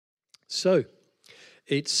So,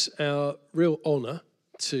 it's our real honour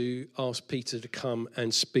to ask Peter to come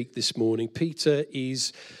and speak this morning. Peter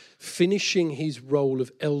is finishing his role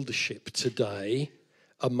of eldership today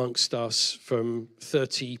amongst us from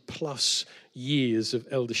 30 plus years of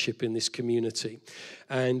eldership in this community.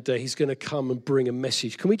 And he's going to come and bring a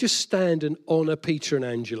message. Can we just stand and honour Peter and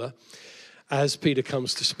Angela as Peter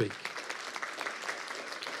comes to speak?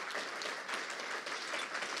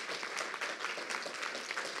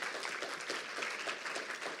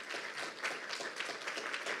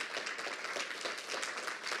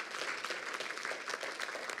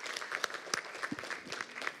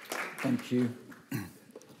 Thank you.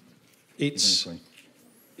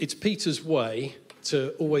 It's Peter's way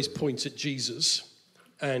to always point at Jesus,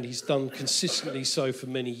 and he's done consistently so for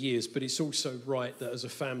many years, but it's also right that as a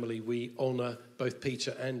family we honour both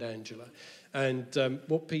Peter and Angela. And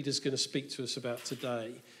what Peter's going to speak to us about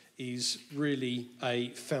today is really a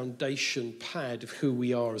foundation pad of who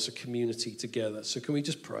we are as a community together. So can we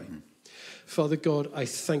just pray? Father God, I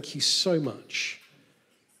thank you so much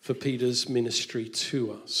for Peter's ministry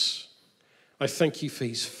to us. I thank you for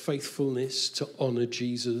his faithfulness to honour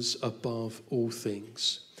Jesus above all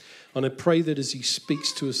things. And I pray that as he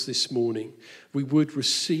speaks to us this morning, we would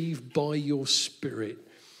receive by your Spirit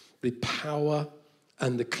the power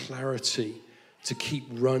and the clarity to keep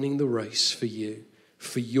running the race for you,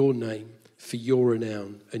 for your name, for your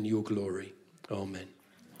renown and your glory. Amen.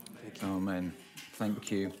 Thank you. Amen.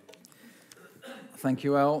 Thank you. Thank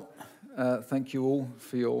you, Al. Thank you all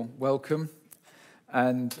for your welcome.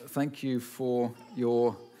 And thank you for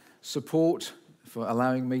your support, for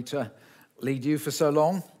allowing me to lead you for so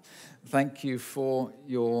long. Thank you for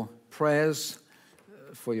your prayers,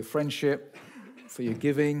 for your friendship, for your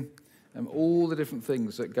giving, and all the different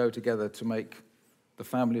things that go together to make the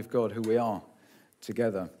family of God who we are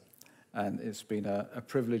together. And it's been a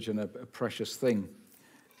privilege and a precious thing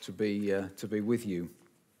to be with you.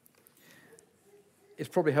 It's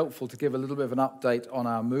probably helpful to give a little bit of an update on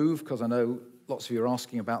our move, because I know lots of you are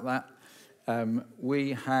asking about that.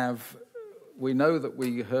 We know that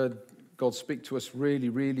we heard God speak to us really,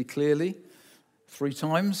 really clearly 3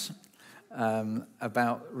 times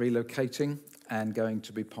about relocating and going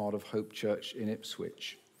to be part of Hope Church in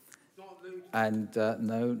Ipswich. And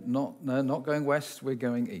not going west, we're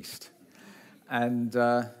going east. And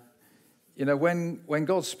when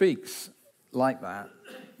God speaks like that,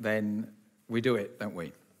 then we do it, don't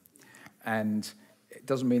we? And it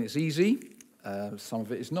doesn't mean it's easy. Some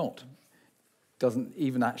of it is not. Doesn't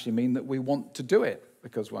even actually mean that we want to do it,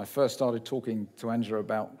 because when I first started talking to Angela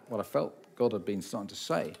about what I felt God had been starting to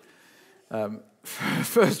say,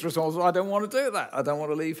 first response was, I don't want to do that. I don't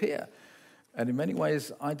want to leave here. And in many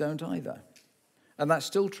ways, I don't either. And that's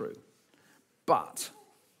still true. But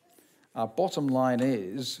our bottom line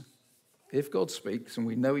is, if God speaks and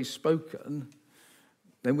we know he's spoken,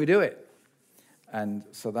 then we do it. And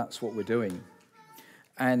so that's what we're doing.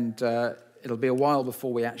 And it'll be a while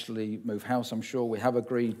before we actually move house, I'm sure. We have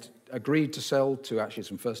agreed to sell to actually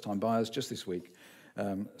some first-time buyers just this week.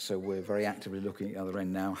 So we're very actively looking at the other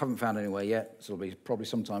end now. Haven't found anywhere yet, so it'll be probably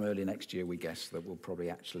sometime early next year, we guess, that we'll probably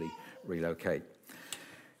actually relocate.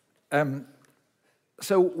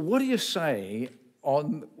 So what do you say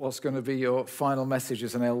on what's going to be your final message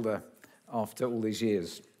as an elder after all these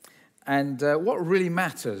years? And what really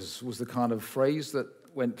matters was the kind of phrase that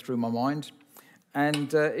went through my mind.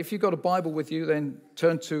 And if you've got a Bible with you, then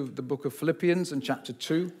turn to the book of Philippians and chapter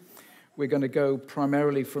 2. We're going to go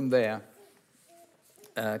primarily from there.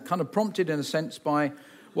 Kind of prompted in a sense by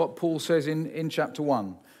what Paul says in chapter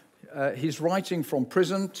 1. He's writing from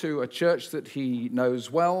prison to a church that he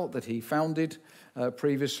knows well, that he founded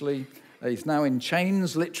previously. He's now in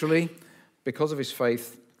chains, literally, because of his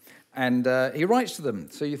faith. And he writes to them.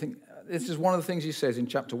 So you think, this is one of the things he says in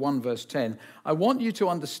chapter 1, verse 10. I want you to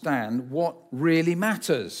understand what really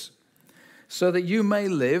matters, so that you may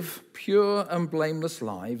live pure and blameless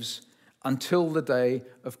lives until the day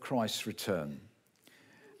of Christ's return.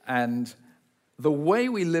 And the way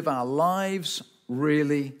we live our lives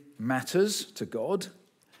really matters to God,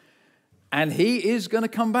 and he is going to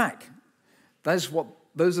come back. Those are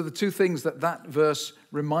the 2 things that verse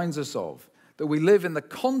reminds us of, that we live in the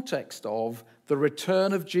context of the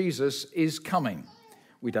return of Jesus is coming.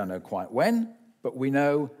 We don't know quite when, but we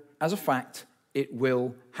know as a fact it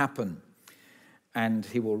will happen. And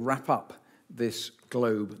he will wrap up this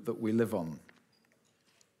globe that we live on.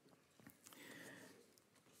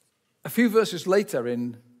 A few verses later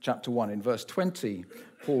in chapter 1, in verse 20,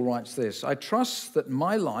 Paul writes this: I trust that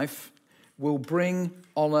my life will bring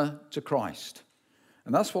honor to Christ.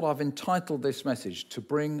 And that's what I've entitled this message, to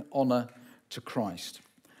bring honor to Christ.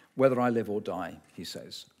 whether I live or die, he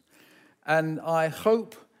says. And I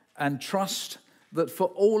hope and trust that for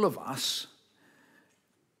all of us,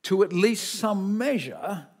 to at least some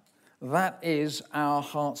measure, that is our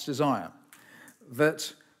heart's desire.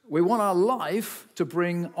 That we want our life to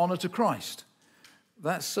bring honor to Christ.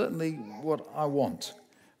 That's certainly what I want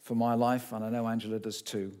for my life, and I know Angela does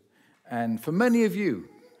too. And for many of you,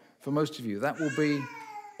 for most of you, that will be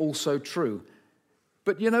also true.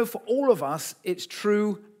 But you know, for all of us, it's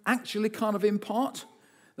true actually kind of in part.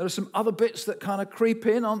 There are some other bits that kind of creep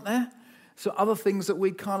in, aren't there? So other things that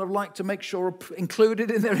we kind of like to make sure are included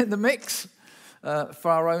in there in the mix for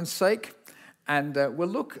our own sake. And we'll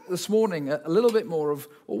look this morning at a little bit more of,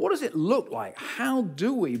 well, what does it look like? How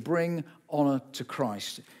do we bring honor to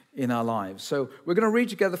Christ in our lives? So we're going to read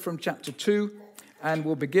together from chapter 2, and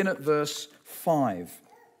we'll begin at verse 5.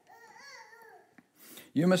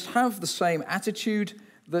 You must have the same attitude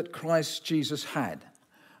that Christ Jesus had.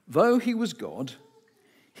 Though he was God,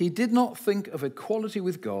 he did not think of equality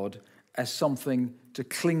with God as something to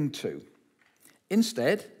cling to.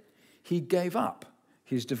 Instead, he gave up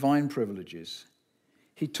his divine privileges.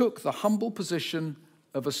 He took the humble position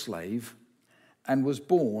of a slave and was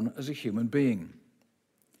born as a human being.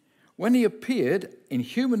 When he appeared in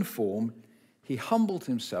human form, he humbled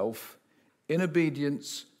himself in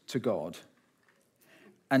obedience to God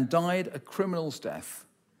and died a criminal's death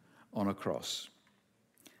on a cross.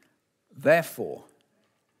 Therefore,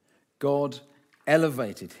 God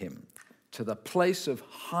elevated him to the place of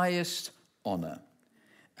highest honor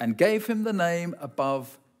and gave him the name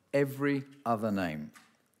above every other name,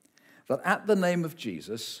 that at the name of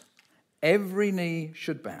Jesus, every knee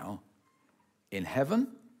should bow in heaven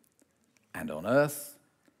and on earth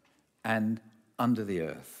and under the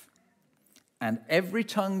earth, and every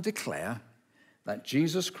tongue declare that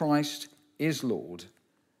Jesus Christ is Lord,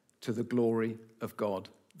 to the glory of God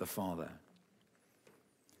the Father.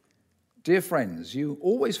 Dear friends, you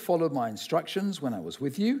always followed my instructions when I was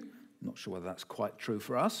with you. I'm not sure whether that's quite true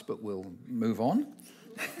for us, but we'll move on.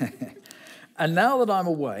 And now that I'm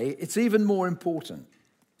away, it's even more important.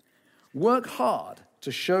 Work hard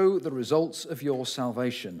to show the results of your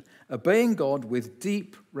salvation, obeying God with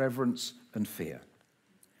deep reverence and fear.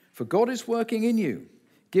 For God is working in you,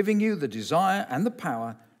 giving you the desire and the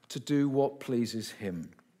power to do what pleases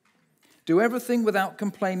him. Do everything without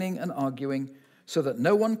complaining and arguing, so that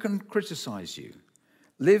no one can criticize you.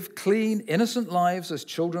 Live clean, innocent lives as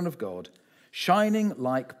children of God, shining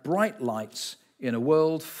like bright lights in a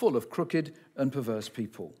world full of crooked and perverse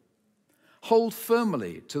people. Hold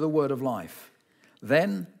firmly to the word of life.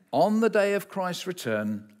 Then, on the day of Christ's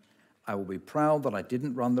return, I will be proud that I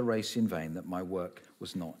didn't run the race in vain, that my work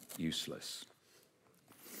was not useless.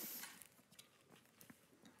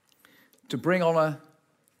 To bring honor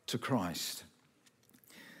to Christ.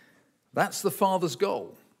 That's the Father's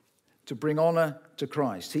goal, to bring honor to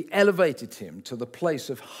Christ. He elevated him to the place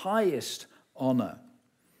of highest honor.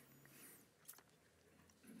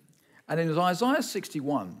 And in Isaiah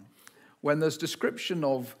 61, when there's description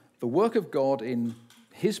of the work of God in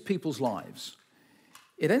his people's lives,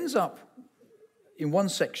 it ends up in one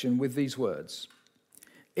section with these words: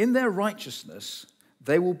 in their righteousness,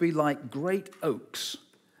 they will be like great oaks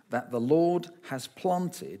that the Lord has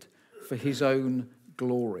planted for his own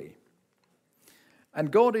glory. And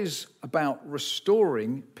God is about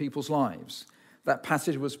restoring people's lives. That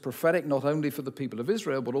passage was prophetic not only for the people of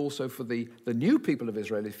Israel, but also for the new people of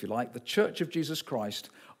Israel, if you like, the Church of Jesus Christ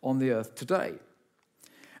on the earth today.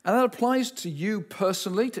 And that applies to you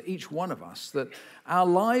personally, to each one of us, that our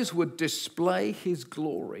lives would display his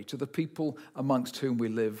glory to the people amongst whom we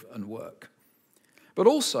live and work. But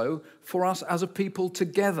also for us as a people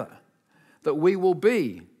together, that we will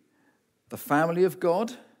be the family of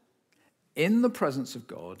God, in the presence of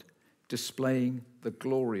God, displaying the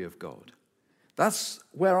glory of God. That's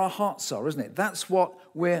where our hearts are, isn't it? That's what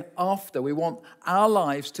we're after. We want our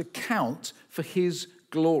lives to count for his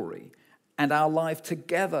glory, and our life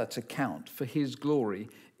together to count for his glory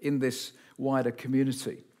in this wider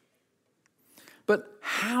community. But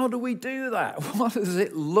how do we do that? What does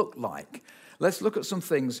it look like? Let's look at some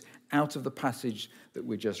things out of the passage that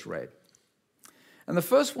we just read. And the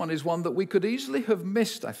first one is one that we could easily have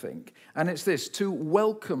missed, I think, and it's this: to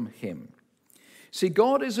welcome him. See,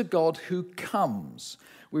 God is a God who comes.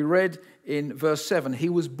 We read in verse 7, he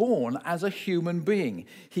was born as a human being.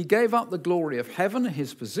 He gave up the glory of heaven,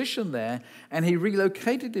 his position there, and he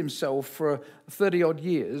relocated himself for 30-odd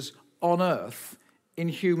years on earth in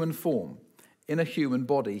human form, in a human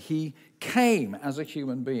body. He came as a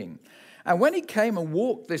human being. And when he came and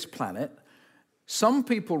walked this planet, some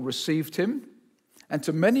people received him, And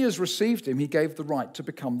to many as received him, he gave the right to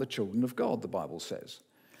become the children of God, the Bible says.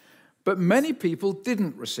 But many people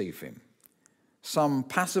didn't receive him. Some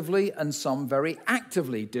passively and some very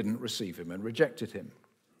actively didn't receive him and rejected him.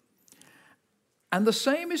 And the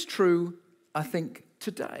same is true, I think,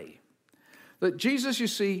 today. That Jesus, you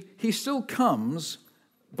see, he still comes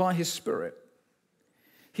by his Spirit.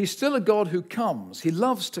 He's still a God who comes. He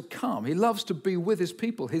loves to come. He loves to be with his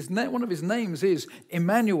people. One of his names is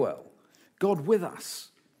Emmanuel, God with us.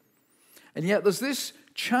 And yet there's this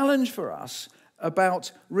challenge for us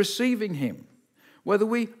about receiving him. Whether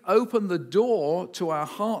we open the door to our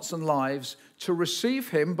hearts and lives to receive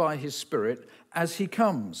him by his Spirit as he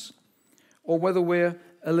comes, or whether we're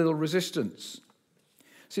a little resistant.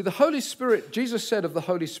 See, the Holy Spirit, Jesus said of the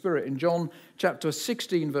Holy Spirit in John chapter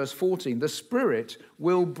 16, verse 14, the Spirit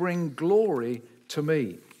will bring glory to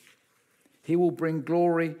me. He will bring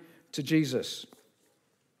glory to Jesus.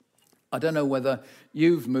 I don't know whether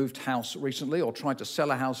you've moved house recently or tried to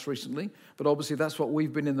sell a house recently, but obviously that's what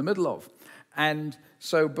we've been in the middle of. And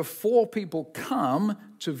so before people come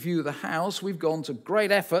to view the house, we've gone to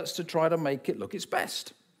great efforts to try to make it look its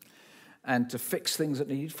best and to fix things that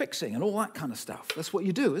need fixing and all that kind of stuff. That's what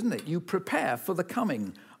you do, isn't it? You prepare for the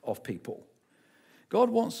coming of people. God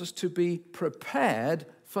wants us to be prepared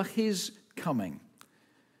for his coming.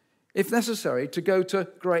 If necessary, to go to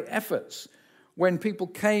great efforts. When people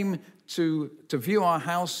came to view our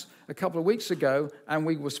house a couple of weeks ago, and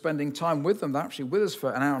we were spending time with them, they're actually with us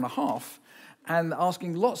for an hour and a half, and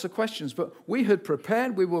asking lots of questions, but we had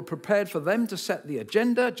prepared, we were prepared for them to set the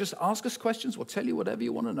agenda, just ask us questions, we'll tell you whatever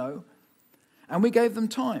you want to know, and we gave them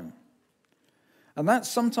time. And that's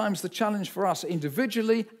sometimes the challenge for us,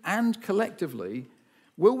 individually and collectively.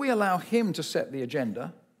 Will we allow him to set the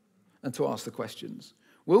agenda and to ask the questions?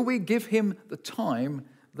 Will we give him the time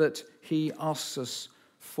that he asks us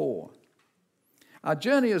for? Our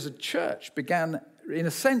journey as a church began, in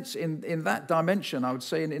a sense, in that dimension, I would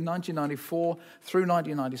say, in 1994 through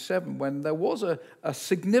 1997, when there was a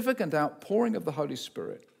significant outpouring of the Holy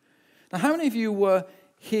Spirit. Now, how many of you were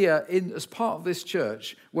here as part of this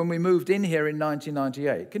church when we moved in here in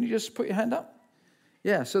 1998? Can you just put your hand up?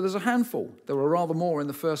 Yeah, so there's a handful. There were rather more in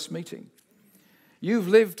the first meeting. You've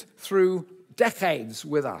lived through decades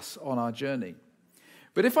with us on our journey.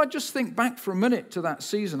 But if I just think back for a minute to that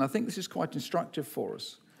season, I think this is quite instructive for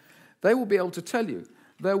us. They will be able to tell you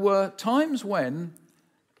there were times when,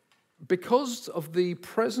 because of the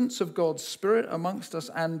presence of God's Spirit amongst us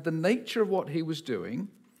and the nature of what he was doing,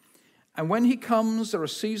 and when he comes, there are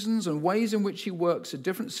seasons and ways in which he works at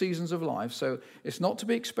different seasons of life, so it's not to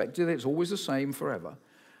be expected it's always the same forever.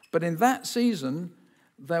 But in that season,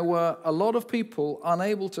 there were a lot of people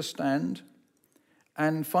unable to stand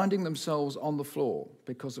and finding themselves on the floor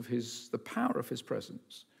because of the power of his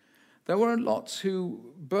presence. There were lots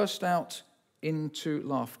who burst out into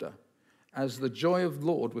laughter as the joy of the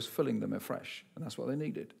Lord was filling them afresh, and that's what they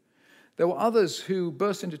needed. There were others who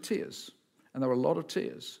burst into tears, and there were a lot of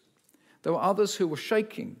tears. There were others who were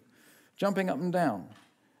shaking, jumping up and down,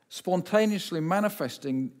 spontaneously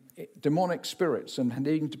manifesting demonic spirits and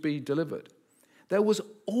needing to be delivered. There was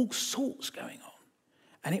all sorts going on,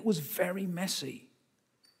 and it was very messy.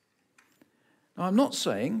 Now, I'm not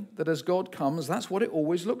saying that as God comes, that's what it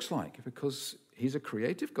always looks like, because he's a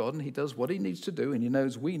creative God and he does what he needs to do and he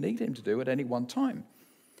knows we need him to do at any one time.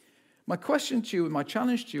 My question to you and my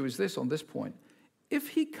challenge to you is this on this point. If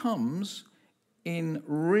he comes in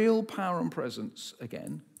real power and presence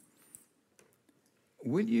again,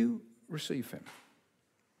 will you receive him?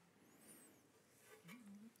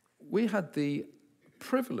 We had the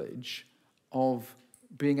privilege of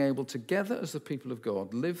being able together as the people of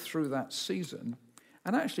God live through that season,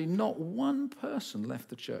 and actually not one person left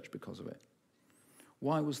the church because of it.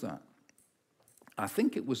 Why was that? I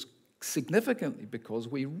think it was significantly because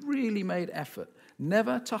we really made effort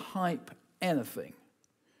never to hype anything.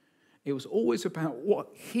 It was always about what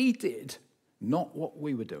he did, not what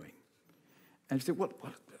we were doing. And you say, what?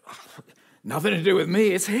 Nothing to do with me,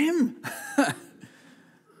 it's him.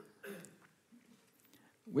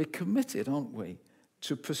 We're committed, aren't we,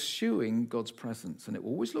 to pursuing God's presence. And it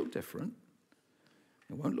will always look different.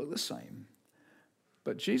 It won't look the same.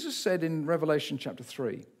 But Jesus said in Revelation chapter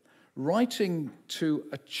 3, writing to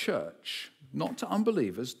a church, not to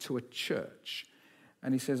unbelievers, to a church.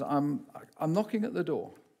 And he says, I'm knocking at the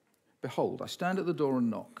door. Behold, I stand at the door and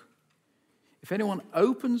knock. If anyone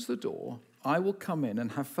opens the door, I will come in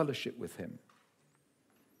and have fellowship with him.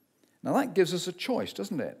 Now that gives us a choice,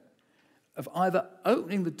 doesn't it? Of either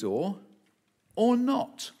opening the door or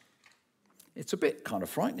not. It's a bit kind of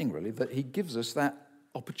frightening, really, that he gives us that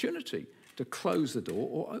opportunity to close the door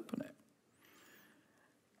or open it.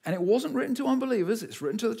 And it wasn't written to unbelievers, it's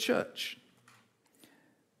written to the church.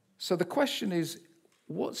 So the question is,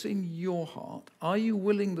 what's in your heart? Are you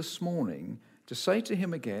willing this morning to say to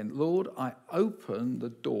him again, Lord, I open the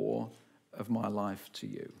door of my life to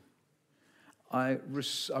you. I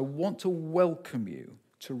want to welcome you,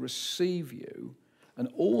 to receive you, and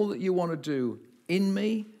all that you want to do in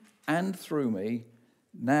me and through me,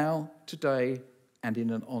 now, today, and in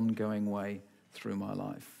an ongoing way through my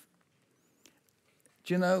life.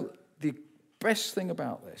 Do you know, the best thing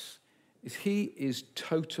about this is he is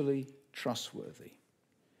totally trustworthy.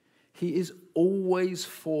 He is always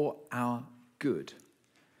for our good.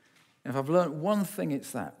 And if I've learned one thing,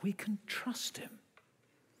 it's that we can trust him.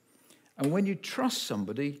 And when you trust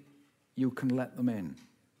somebody, you can let them in.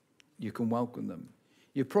 You can welcome them.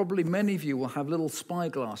 Many of you will have little spy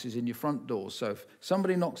glasses in your front door. So if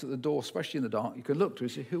somebody knocks at the door, especially in the dark, you can look to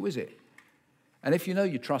it and say, who is it? And if you know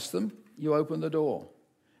you trust them, you open the door.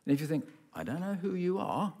 And if you think, I don't know who you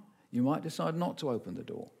are, you might decide not to open the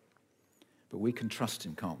door. But we can trust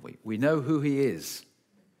him, can't we? We know who he is.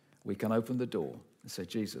 We can open the door and say,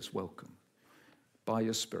 Jesus, welcome. By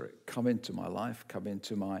your Spirit, come into my life, come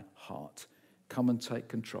into my heart. Come and take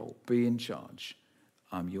control. Be in charge.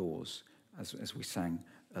 I'm yours, as we sang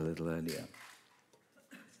a little earlier.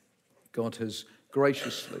 God has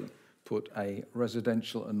graciously put a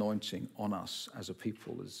residential anointing on us as a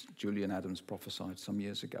people, as Julian Adams prophesied some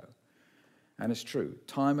years ago. And it's true.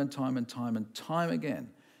 Time and time and time and time again,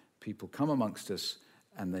 people come amongst us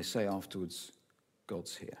and they say afterwards,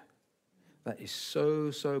 God's here. That is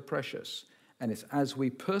so, so precious. And it's as we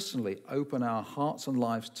personally open our hearts and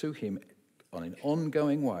lives to him on an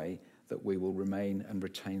ongoing way that we will remain and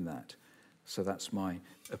retain that. So that's my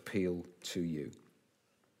appeal to you.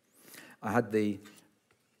 I had the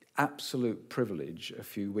absolute privilege a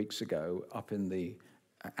few weeks ago up in the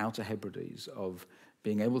Outer Hebrides of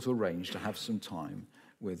being able to arrange to have some time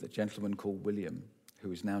with a gentleman called William,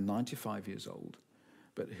 who is now 95 years old,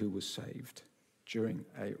 but who was saved during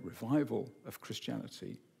a revival of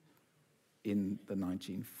Christianity in the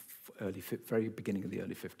very beginning of the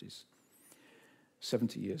early 50s,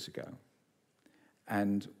 70 years ago.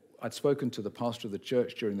 And I'd spoken to the pastor of the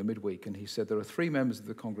church during the midweek, and he said there are 3 members of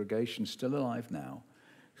the congregation still alive now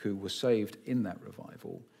who were saved in that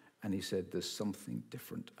revival, and he said there's something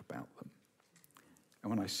different about them. And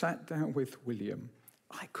when I sat down with William,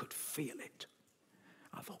 I could feel it.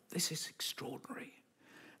 I thought, this is extraordinary.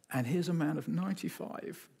 And here's a man of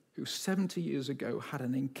 95 who 70 years ago had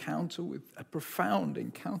a profound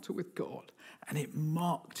encounter with God, and it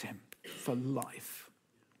marked him for life.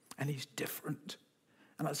 And he's different.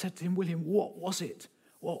 And I said to him, William, what was it?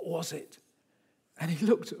 What was it? And he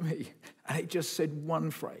looked at me, and he just said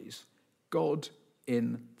one phrase, God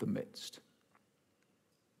in the midst.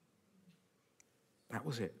 That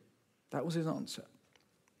was it. That was his answer.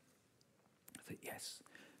 I thought, yes,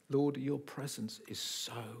 Lord, your presence is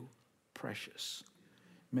so precious.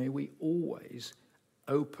 May we always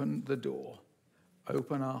open the door,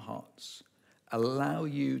 open our hearts, allow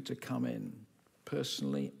you to come in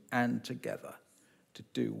personally and together to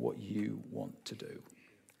do what you want to do,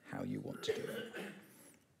 how you want to do it.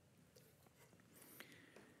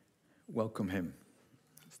 Welcome him.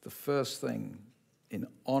 It's the first thing in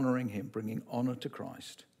honoring him, bringing honor to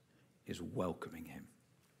Christ, is welcoming him.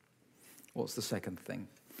 What's the second thing?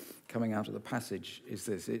 Coming out of the passage is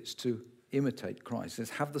this: it's to imitate Christ. It's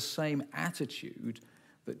have the same attitude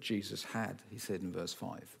that Jesus had, he said in verse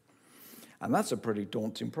 5. And that's a pretty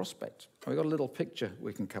daunting prospect. We've got a little picture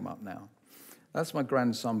we can come up now. That's my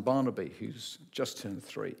grandson Barnaby, who's just turned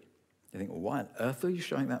 3. You think, well, why on earth are you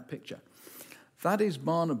showing that picture? That is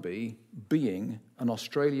Barnaby being an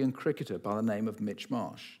Australian cricketer by the name of Mitch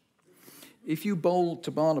Marsh. If you bowled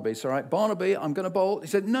to Barnaby, say, all right, Barnaby, I'm going to bowl. He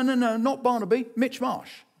said, no, not Barnaby, Mitch Marsh.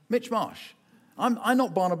 Mitch Marsh. I'm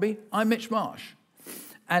not Barnaby, I'm Mitch Marsh.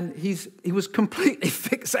 And he was completely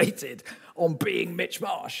fixated on being Mitch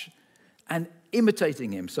Marsh and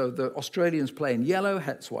imitating him. So the Australians play in yellow,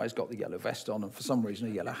 that's why he's got the yellow vest on, and for some reason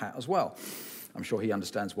a yellow hat as well. I'm sure he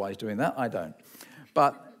understands why he's doing that, I don't.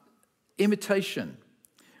 But imitation.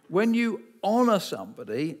 When you honor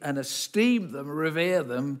somebody and esteem them, revere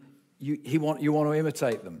them, you want to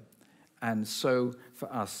imitate them. And so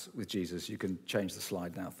for us with Jesus, you can change the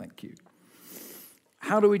slide now, thank you.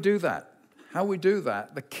 How do we do that?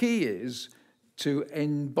 The key is to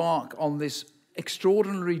embark on this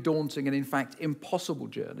extraordinarily daunting and in fact impossible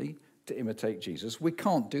journey to imitate Jesus. We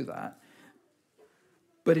can't do that.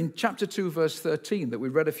 But in chapter 2, verse 13 that we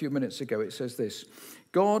read a few minutes ago, it says this: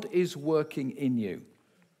 God is working in you.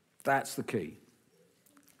 That's the key.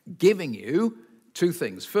 Giving you 2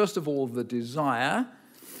 things. First of all, the desire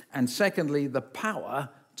And secondly, the power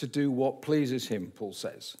to do what pleases him, Paul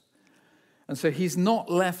says. And so he's not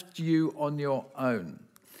left you on your own.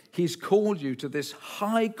 He's called you to this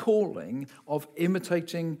high calling of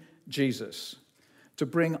imitating Jesus, to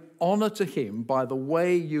bring honor to him by the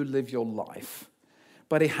way you live your life.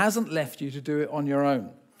 But he hasn't left you to do it on your own.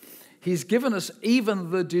 He's given us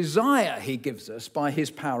even the desire he gives us by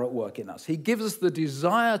his power at work in us. He gives us the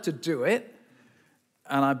desire to do it.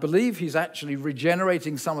 And I believe he's actually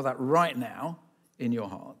regenerating some of that right now in your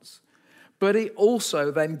hearts. But he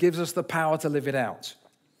also then gives us the power to live it out.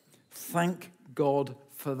 Thank God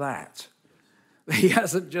for that. He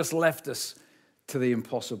hasn't just left us to the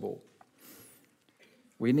impossible.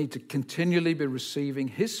 We need to continually be receiving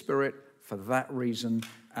his Spirit for that reason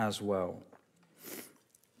as well.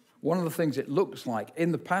 One of the things it looks like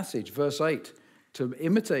in the passage, verse 8, to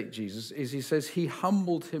imitate Jesus is he says he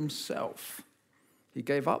humbled himself. He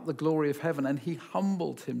gave up the glory of heaven and he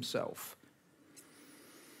humbled himself.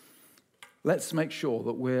 Let's make sure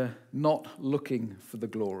that we're not looking for the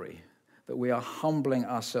glory, that we are humbling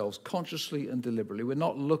ourselves consciously and deliberately. We're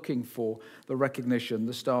not looking for the recognition,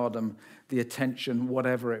 the stardom, the attention,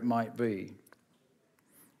 whatever it might be.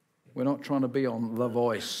 We're not trying to be on The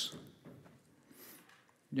Voice.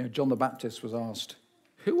 You know, John the Baptist was asked,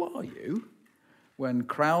 "Who are you?" When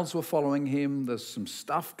crowds were following him, there's some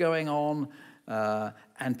stuff going on,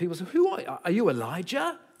 and people said, "Who are you? Are you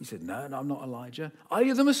Elijah?" He said, no, I'm not Elijah. Are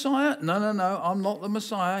you the Messiah? No, I'm not the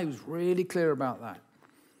Messiah. He was really clear about that.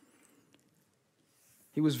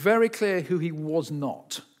 He was very clear who he was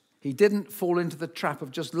not. He didn't fall into the trap of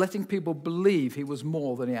just letting people believe he was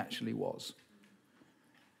more than he actually was.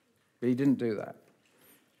 But he didn't do that.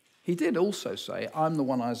 He did also say, I'm the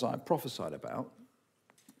one Isaiah prophesied about,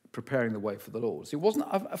 preparing the way for the Lord. So he wasn't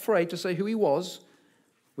afraid to say who he was.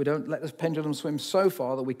 We don't let this pendulum swim so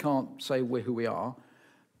far that we can't say we're who we are.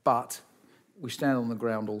 But we stand on the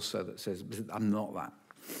ground also that says, I'm not that.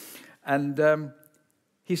 And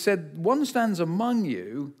he said, one stands among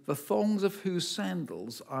you, the thongs of whose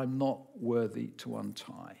sandals I'm not worthy to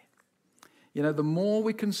untie. You know, the more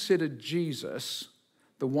we consider Jesus,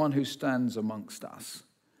 the one who stands amongst us,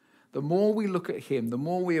 the more we look at him, the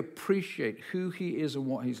more we appreciate who he is and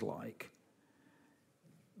what he's like,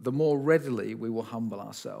 the more readily we will humble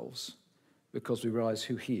ourselves because we realize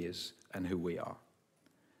who he is and who we are.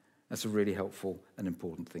 That's a really helpful and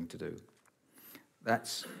important thing to do.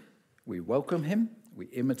 We welcome him, we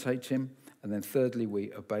imitate him, and then thirdly,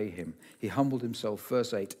 we obey him. He humbled himself,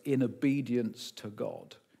 verse 8, in obedience to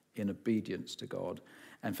God. In obedience to God.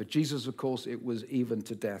 And for Jesus, of course, it was even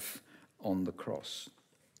to death on the cross.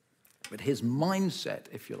 But his mindset,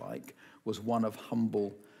 if you like, was one of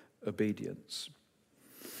humble obedience.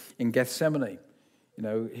 In Gethsemane, you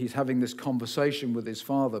know, he's having this conversation with his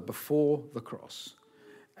Father before the cross.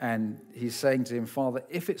 And he's saying to him, Father,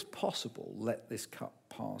 if it's possible, let this cup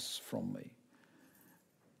pass from me.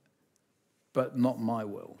 But not my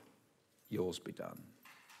will, yours be done.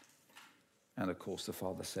 And of course, the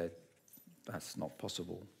Father said, that's not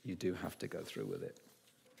possible. You do have to go through with it.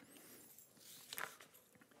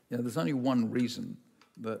 You know, there's only one reason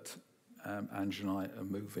that Ange and I are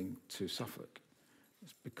moving to Suffolk.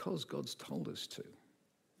 It's because God's told us to.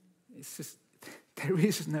 It's just, there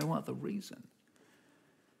is no other reason.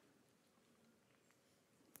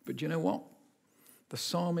 But you know what? The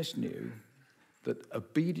psalmist knew that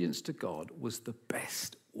obedience to God was the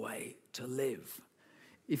best way to live.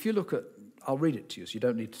 If you look at, I'll read it to you, so you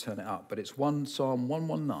don't need to turn it up, but it's Psalm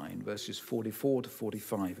 119, verses 44 to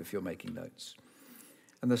 45, if you're making notes.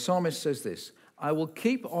 And the psalmist says this, I will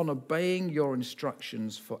keep on obeying your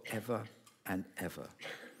instructions forever and ever.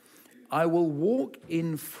 I will walk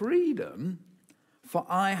in freedom, for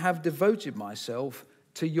I have devoted myself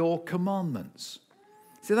to your commandments.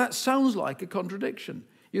 See, that sounds like a contradiction.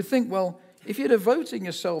 You think, well, if you're devoting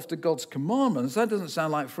yourself to God's commandments, that doesn't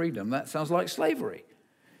sound like freedom. That sounds like slavery.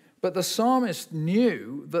 But the psalmist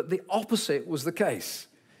knew that the opposite was the case.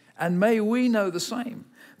 And may we know the same,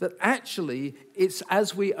 that actually it's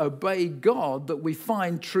as we obey God that we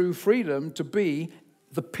find true freedom to be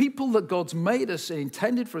the people that God's made us and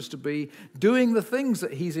intended for us to be, doing the things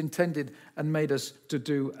that he's intended and made us to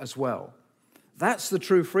do as well. That's the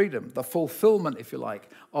true freedom, the fulfillment, if you like,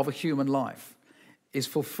 of a human life, is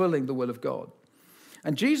fulfilling the will of God.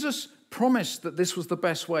 And Jesus promised that this was the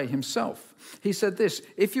best way himself. He said this,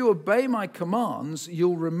 if you obey my commands,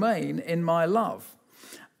 you'll remain in my love.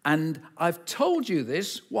 And I've told you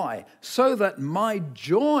this, why? So that my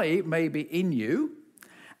joy may be in you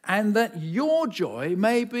and that your joy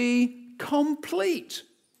may be complete.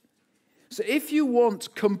 So if you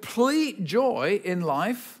want complete joy in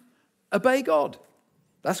life, obey God.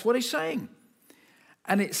 That's what he's saying.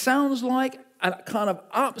 And it sounds like a kind of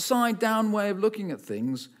upside down way of looking at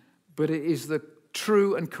things, but it is the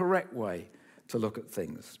true and correct way to look at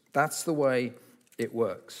things. That's the way it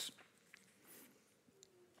works.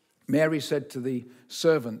 Mary said to the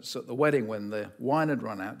servants at the wedding when the wine had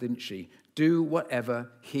run out, didn't she? Do whatever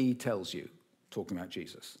he tells you, talking about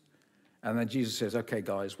Jesus. And then Jesus says, okay,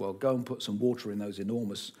 guys, well, go and put some water in those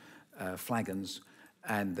enormous flagons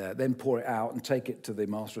and then pour it out and take it to the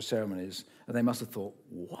master of ceremonies. And they must have thought,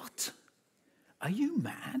 what? Are you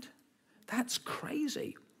mad? That's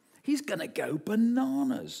crazy. He's going to go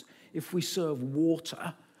bananas if we serve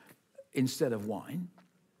water instead of wine.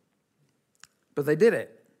 But they did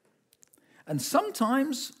it. And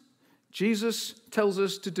sometimes Jesus tells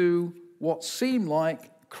us to do what seem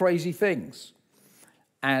like crazy things.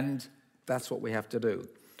 And that's what we have to do.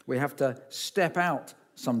 We have to step out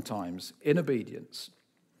sometimes in obedience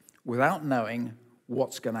without knowing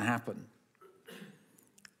what's going to happen.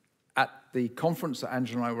 At the conference that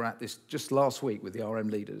Angela and I were at this just last week with the RM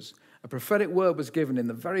leaders, a prophetic word was given in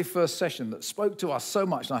the very first session that spoke to us so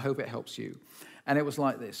much, and I hope it helps you. And it was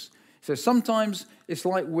like this. So sometimes it's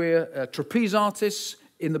like we're trapeze artists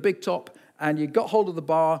in the big top, and you got hold of the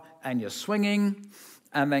bar and you're swinging,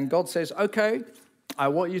 and then God says, okay, I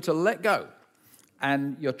want you to let go.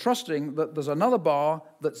 And you're trusting that there's another bar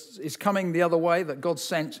that is coming the other way that God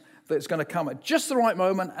sent, that's going to come at just the right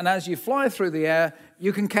moment, and as you fly through the air,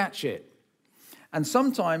 you can catch it. And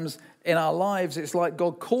sometimes in our lives, it's like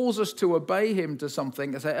God calls us to obey him to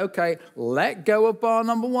something and say, okay, let go of bar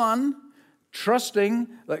number one, trusting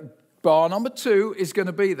that bar number two is going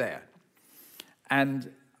to be there.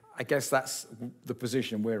 And I guess that's the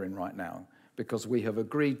position we're in right now, because we have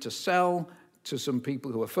agreed to sell to some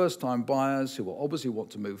people who are first-time buyers who will obviously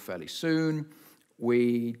want to move fairly soon.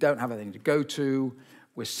 We don't have anything to go to.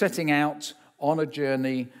 We're setting out on a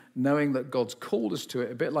journey knowing that God's called us to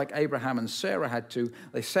it, a bit like Abraham and Sarah had to.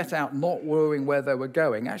 They set out not knowing where they were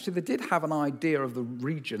going. Actually, they did have an idea of the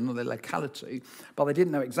region or the locality, but they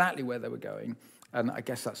didn't know exactly where they were going. And I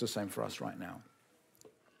guess that's the same for us right now.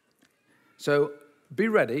 So be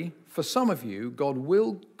ready. For some of you, God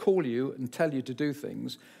will call you and tell you to do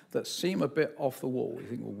things that seem a bit off the wall. You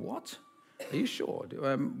think, well, what? Are you sure?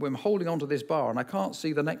 I'm holding on to this bar and I can't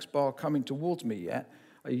see the next bar coming towards me yet.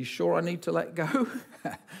 Are you sure I need to let go?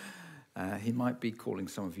 He might be calling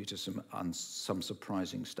some of you to some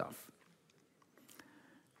surprising stuff.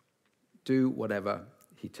 Do whatever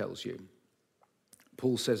he tells you.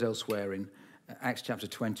 Paul says elsewhere in Acts chapter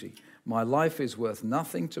 20, my life is worth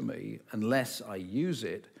nothing to me unless I use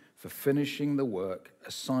it for finishing the work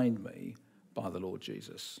assigned me by the Lord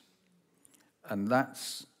Jesus. And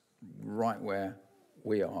that's right where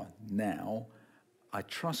we are now. I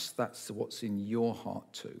trust that's what's in your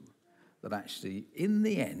heart too. That actually, in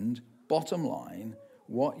the end, bottom line,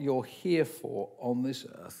 what you're here for on this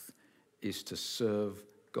earth is to serve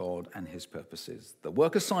God and his purposes. The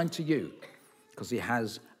work assigned to you, because he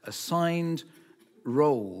has assigned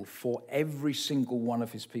role for every single one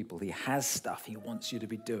of his people. He has stuff he wants you to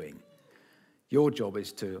be doing. Your job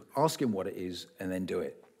is to ask him what it is and then do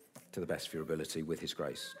it to the best of your ability with his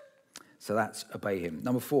grace. So that's obey him.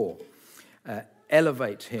 Number 4,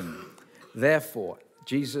 elevate him. Therefore,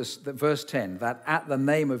 Jesus, verse 10, that at the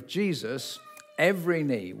name of Jesus, every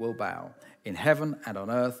knee will bow in heaven and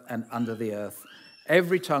on earth and under the earth.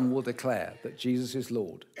 Every tongue will declare that Jesus is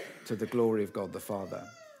Lord to the glory of God the Father.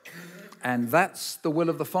 And that's the will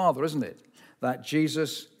of the Father, isn't it? That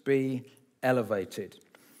Jesus be elevated.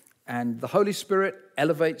 And the Holy Spirit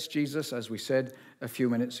elevates Jesus, as we said a few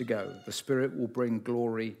minutes ago. The Spirit will bring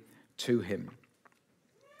glory to him.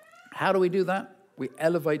 How do we do that? We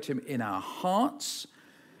elevate him in our hearts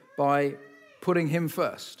by putting him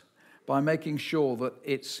first, by making sure that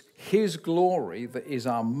it's his glory that is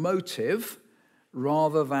our motive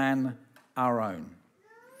rather than our own.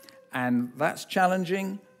 And that's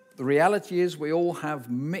challenging. The reality is we all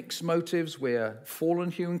have mixed motives. We're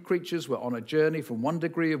fallen human creatures. We're on a journey from one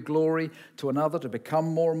degree of glory to another to become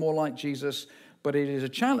more and more like Jesus. But it is a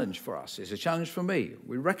challenge for us. It's a challenge for me.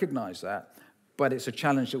 We recognize that. But it's a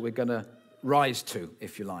challenge that we're going to rise to,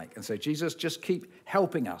 if you like. And so Jesus, just keep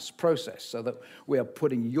helping us process so that we are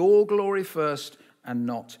putting your glory first and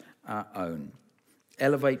not our own.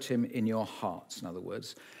 Elevate him in your hearts, in other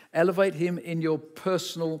words. Elevate him in your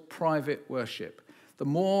personal, private worship. The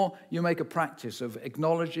more you make a practice of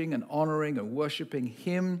acknowledging and honoring and worshiping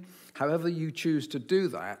him, however you choose to do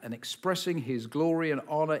that, and expressing his glory and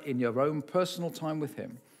honor in your own personal time with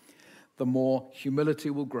him, the more humility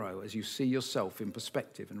will grow as you see yourself in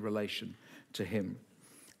perspective in relation to him.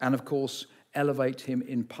 And of course, elevate him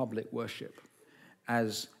in public worship.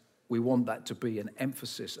 as we want that to be an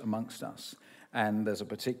emphasis amongst us. And there's a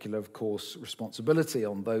particular, of course, responsibility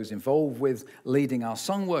on those involved with leading our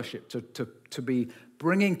song worship to be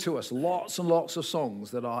bringing to us lots and lots of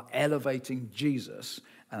songs that are elevating Jesus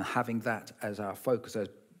and having that as our focus, as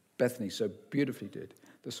Bethany so beautifully did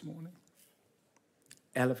this morning.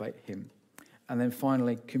 Elevate him. And then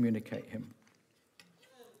finally, communicate him.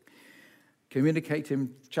 Communicate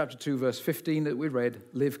him, chapter 2, verse 15 that we read,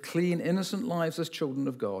 live clean, innocent lives as children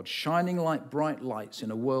of God, shining like bright lights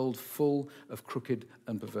in a world full of crooked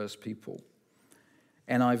and perverse people.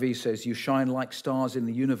 NIV says, you shine like stars in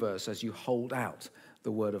the universe as you hold out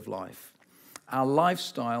the word of life. Our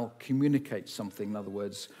lifestyle communicates something, in other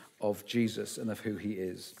words, of Jesus and of who he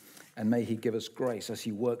is. And may he give us grace as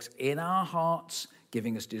he works in our hearts,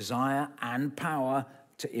 giving us desire and power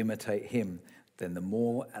to imitate him. Then the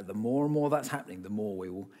more and more that's happening, the more we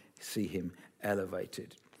will see him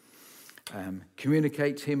elevated.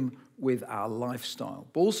 Communicate him with our lifestyle.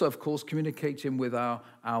 But also, of course, communicate him with our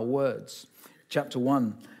words. Chapter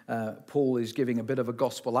 1, Paul is giving a bit of a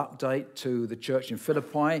gospel update to the church in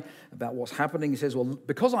Philippi about what's happening. He says, well,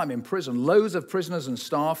 because I'm in prison, loads of prisoners and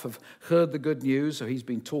staff have heard the good news, so he's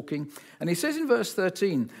been talking. And he says in verse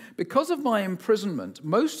 13, because of my imprisonment,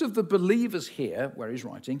 most of the believers here, where he's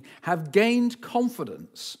writing, have gained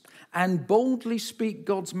confidence and boldly speak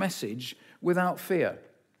God's message without fear.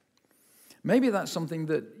 Maybe that's something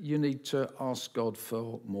that you need to ask God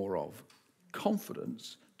for more of.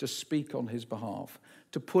 Confidence to speak on his behalf,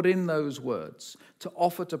 to put in those words, to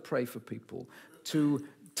offer to pray for people, to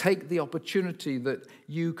take the opportunity that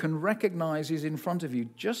you can recognize is in front of you,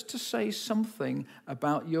 just to say something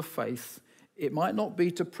about your faith. It might not be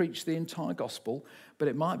to preach the entire gospel, but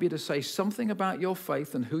it might be to say something about your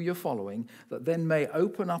faith and who you're following that then may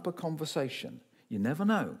open up a conversation. You never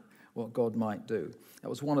know what God might do. That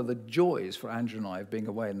was one of the joys for Andrew and I of being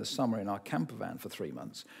away in the summer in our camper van for 3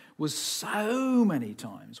 months, was so many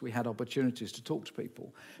times we had opportunities to talk to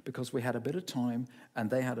people because we had a bit of time and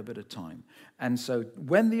they had a bit of time. And so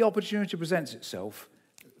when the opportunity presents itself,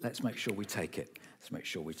 let's make sure we take it. Let's make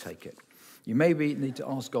sure we take it. You maybe need to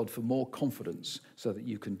ask God for more confidence so that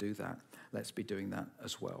you can do that. Let's be doing that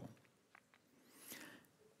as well.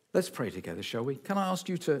 Let's pray together, shall we? Can I ask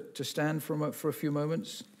you to stand for a few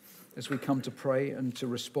moments as we come to pray and to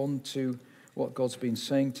respond to what God's been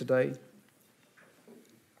saying today?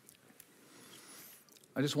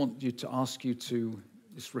 I just want you to ask you to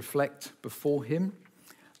just reflect before him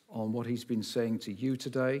on what he's been saying to you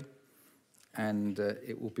today. And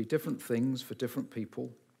it will be different things for different people.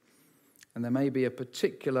 And there may be a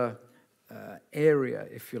particular area,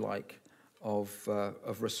 if you like,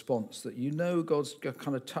 of response that you know God's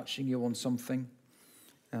kind of touching you on something.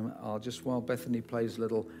 I'll just, while Bethany plays a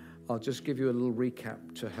little, I'll just give you a little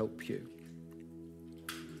recap to help you.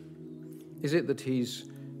 Is it that he's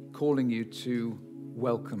calling you to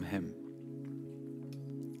welcome him?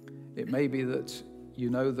 It may be that you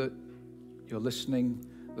know that you're listening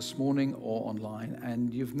this morning or online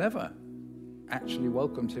and you've never actually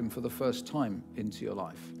welcomed him for the first time into your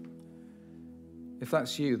life. If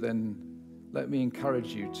that's you, then let me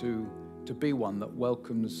encourage you to be one that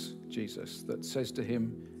welcomes Jesus, that says to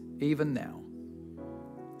him, even now,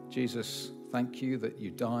 Jesus, thank you that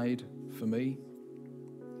you died for me.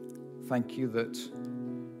 Thank you that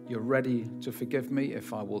you're ready to forgive me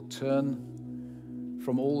if I will turn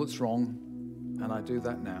from all that's wrong, and I do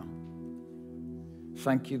that now.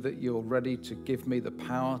 Thank you that you're ready to give me the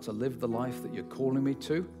power to live the life that you're calling me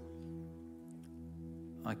to.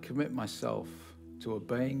 I commit myself to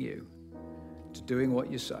obeying you, to doing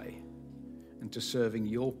what you say, and to serving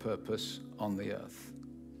your purpose on the earth.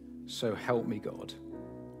 So help me, God.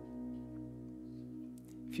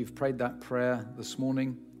 If you've prayed that prayer this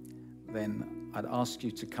morning, then I'd ask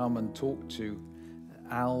you to come and talk to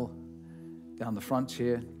Al down the front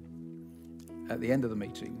here at the end of the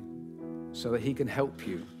meeting so that he can help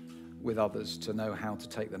you with others to know how to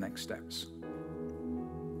take the next steps.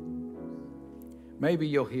 Maybe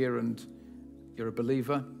you're here and you're a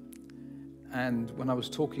believer, and when I was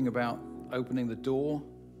talking about opening the door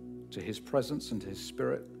to his presence and his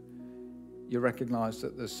spirit, you recognize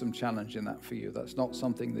that there's some challenge in that for you. That's not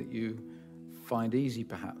something that you find easy,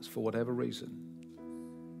 perhaps, for whatever reason.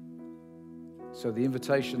 So the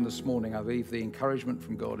invitation this morning, I believe the encouragement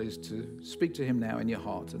from God is to speak to him now in your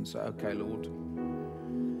heart and say, okay, Lord.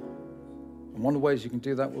 And one of the ways you can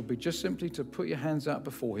do that will be just simply to put your hands out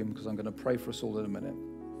before him, because I'm going to pray for us all in a minute,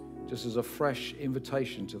 just as a fresh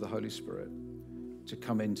invitation to the Holy Spirit to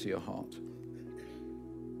come into your heart.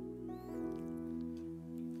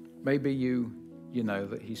 Maybe you know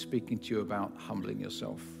that he's speaking to you about humbling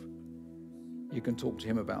yourself. you can talk to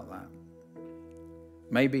him about that.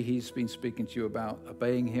 Maybe he's been speaking to you about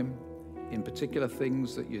obeying him in particular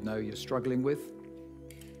things that you know you're struggling with.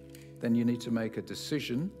 Then you need to make a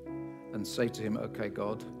decision and say to him, okay,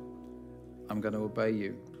 God, I'm going to obey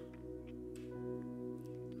you.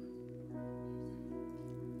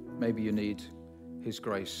 Maybe you need his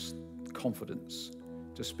grace, confidence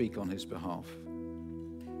to speak on his behalf.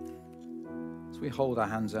 As we hold our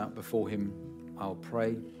hands out before him, I'll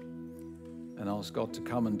pray and ask God to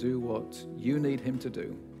come and do what you need him to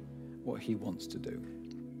do, what he wants to do.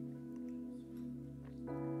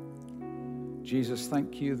 Jesus,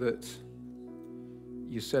 thank you that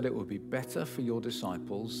you said it would be better for your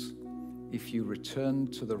disciples if you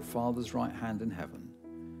returned to the Father's right hand in heaven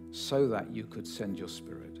so that you could send your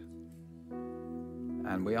Spirit.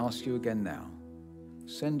 And we ask you again now,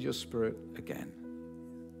 send your Spirit again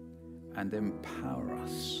and empower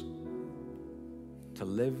us to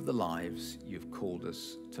live the lives you've called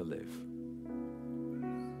us to live.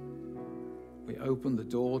 We open the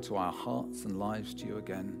door to our hearts and lives to you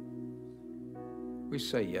again. We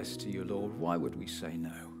say yes to you, Lord. Why would we say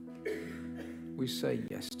no? We say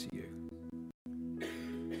yes to you.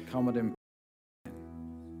 Come and